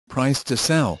Price to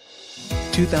sell: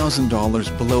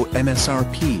 $2,000 below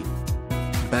MSRP.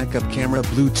 Backup camera,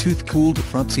 Bluetooth cooled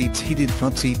front seats, heated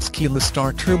front seats, keyless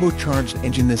start, turbocharged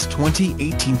engine. This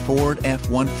 2018 Ford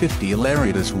F-150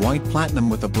 Lariat is white platinum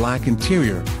with a black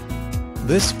interior.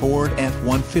 This Ford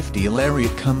F-150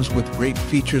 Lariat comes with great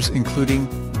features including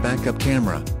backup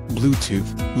camera,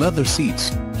 Bluetooth, leather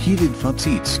seats, heated front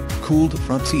seats, cooled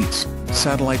front seats,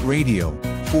 satellite radio,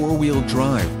 four-wheel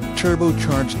drive,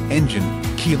 turbocharged engine,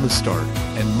 keyless start,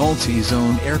 and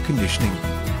multi-zone air conditioning.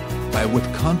 Buy with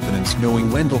confidence knowing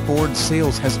Wendle Ford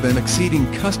Sales has been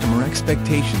exceeding customer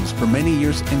expectations for many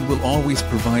years and will always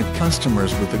provide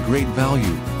customers with a great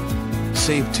value.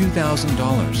 Save $2,000,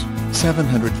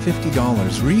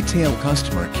 $750 retail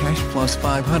customer cash plus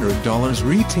 $500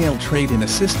 retail trade-in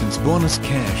assistance bonus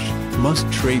cash. Must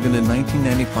trade in a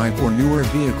 1995 or newer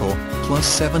vehicle,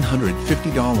 plus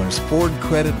 $750 Ford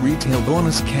credit retail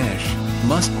bonus cash.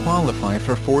 Must qualify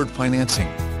for Ford financing.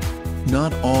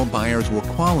 Not all buyers will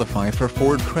qualify for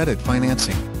Ford credit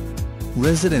financing.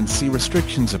 Residency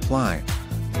restrictions apply.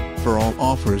 For all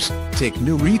offers, take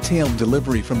new retail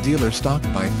delivery from dealer stock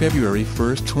by February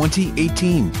 1,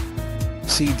 2018.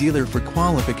 See dealer for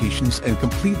qualifications and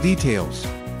complete details.